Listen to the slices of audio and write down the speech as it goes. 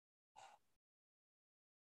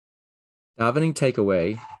Davening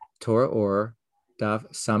Takeaway, Torah Ohr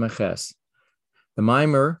Daf Sameches. The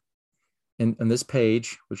mimer on this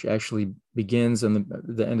page, which actually begins on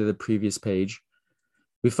the end of the previous page,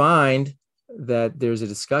 we find that there's a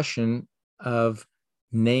discussion of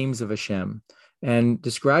names of Hashem. And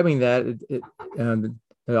describing that, the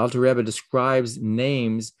Alter Rebbe describes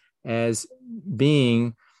names as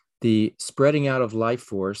being the spreading out of life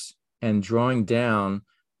force and drawing down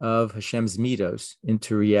of Hashem's midos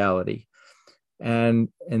into reality. And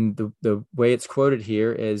the way it's quoted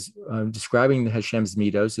here is describing the Hashem's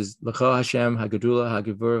midos is L'cha Hashem Hagadula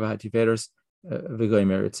Hagavur V'Hatiferos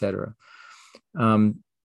V'Goymer, etc.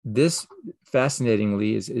 This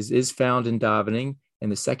fascinatingly is found in davening in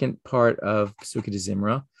the second part of Pesukei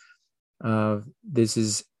Zimra. This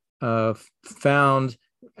is found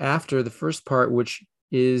after the first part, which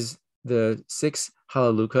is the 6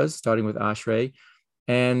 Halalukas, starting with Ashrei,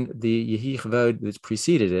 and the Yehi Chavod that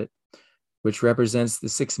preceded it, which represents the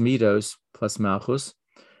 6 midos plus Malchus.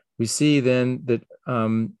 We see then that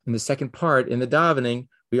in the second part, in the davening,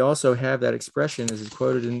 we also have that expression as is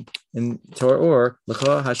quoted in Torah Ohr,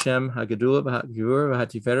 L'cha Hashem Hagadula V'Hagavur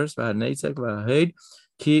V'Hatiferos V'Hanetzek V'Hahid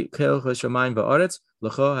Ki Kel Hashemayim V'Aretz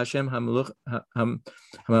L'cha Hashem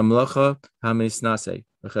Hamamlocha Hamisnase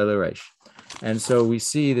L'chel Reish. And so we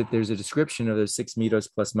see that there's a description of the 6 midos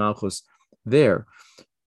plus Malchus there.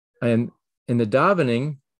 And in the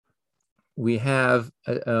davening, we have,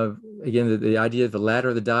 again, the idea of the ladder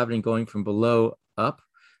of the davening going from below up.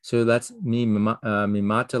 So that's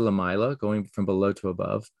mimata lamaila, going from below to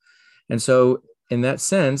above. And so in that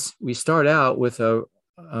sense, we start out with a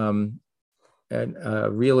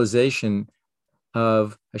realization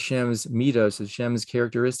of Hashem's midos, Hashem's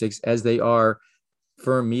characteristics as they are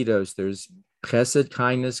firm midos. There's chesed,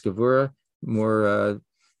 kindness, gevura, more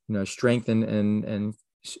strength and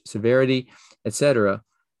severity, etc.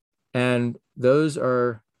 And those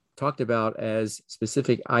are talked about as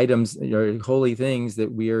specific items or holy things that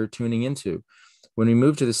we are tuning into. When we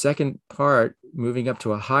move to the second part, moving up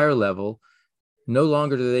to a higher level, no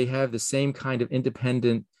longer do they have the same kind of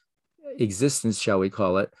independent existence, shall we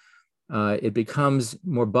call it. It becomes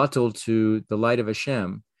more bottled to the light of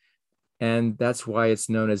Hashem. And that's why it's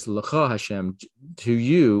known as L'cha Hashem. To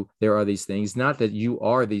you, there are these things. Not that you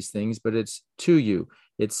are these things, but it's to you.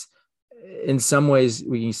 It's in some ways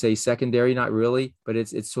we can say secondary, not really, but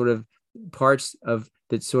it's sort of parts of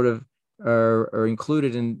that sort of are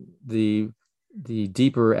included in the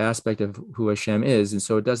deeper aspect of who Hashem is, and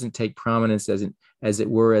so it doesn't take prominence as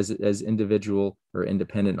individual or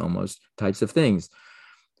independent almost types of things.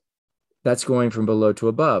 That's going from below to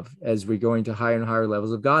above. As we're going to higher and higher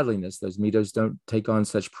levels of godliness, those midos don't take on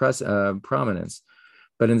such prominence.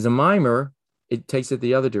 But in the mimer, it takes it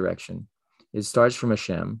the other direction. It starts from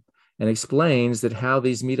Hashem and explains that how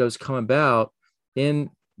these midos come about in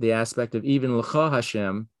the aspect of even L'cha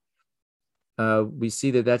Hashem. We see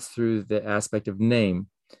that that's through the aspect of name.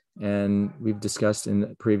 And we've discussed in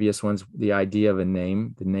the previous ones the idea of a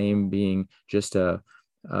name, the name being just a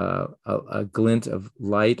glint of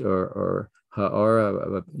light or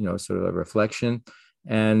ha'ara, sort of a reflection.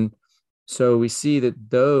 And so we see that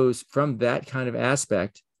those, from that kind of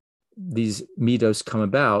aspect, these midos come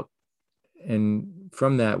about. And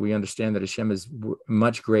from that, we understand that Hashem is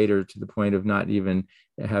much greater to the point of not even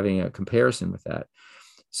having a comparison with that.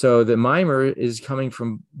 So the mimer is coming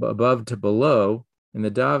from above to below. In the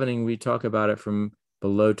davening, we talk about it from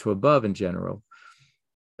below to above in general.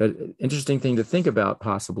 But interesting thing to think about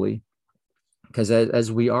possibly, because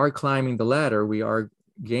as we are climbing the ladder, we are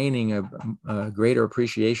gaining a greater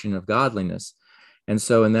appreciation of godliness. And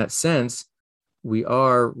so in that sense, we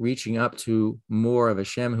are reaching up to more of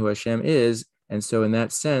Hashem, who Hashem is. And so in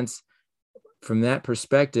that sense, from that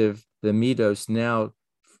perspective, the midos now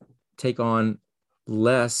take on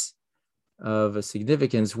less of a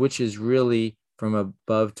significance, which is really from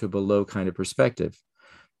above to below kind of perspective.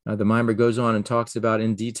 The mimer goes on and talks about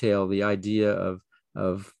in detail the idea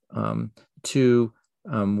of two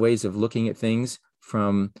ways of looking at things,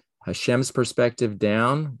 from Hashem's perspective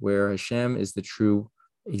down, where Hashem is the true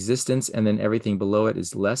existence, and then everything below it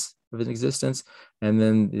is less of an existence, and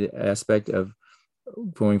then the aspect of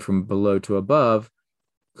going from below to above,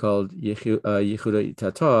 called Yichud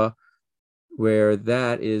Tata, where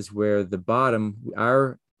that is where the bottom,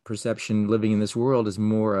 our perception living in this world, is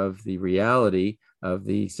more of the reality of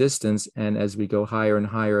the existence, and as we go higher and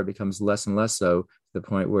higher, it becomes less and less so, to the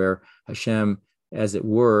point where Hashem, as it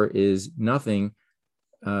were, is nothing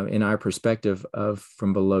in our perspective of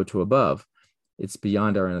from below to above. It's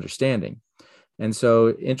beyond our understanding. And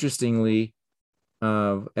so, interestingly,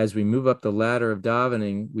 as we move up the ladder of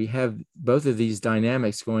davening, we have both of these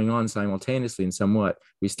dynamics going on simultaneously and somewhat.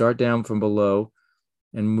 We start down from below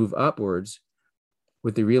and move upwards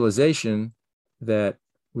with the realization that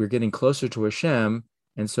we're getting closer to Hashem.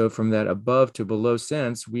 And so from that above to below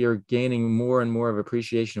sense, we are gaining more and more of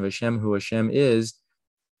appreciation of Hashem, who Hashem is.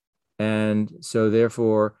 And so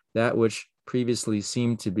therefore, that which previously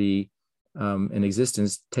seemed to be an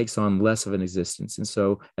existence takes on less of an existence. And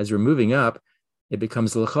so as we're moving up, it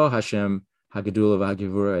becomes L'cho Hashem, Hagedula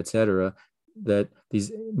v'Hagevura, etc., that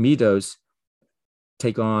these midos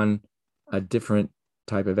take on a different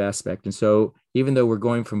type of aspect. And so even though we're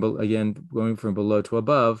going from below to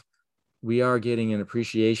above, we are getting an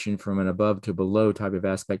appreciation from an above to below type of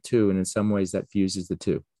aspect too. And in some ways that fuses the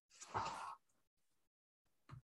two.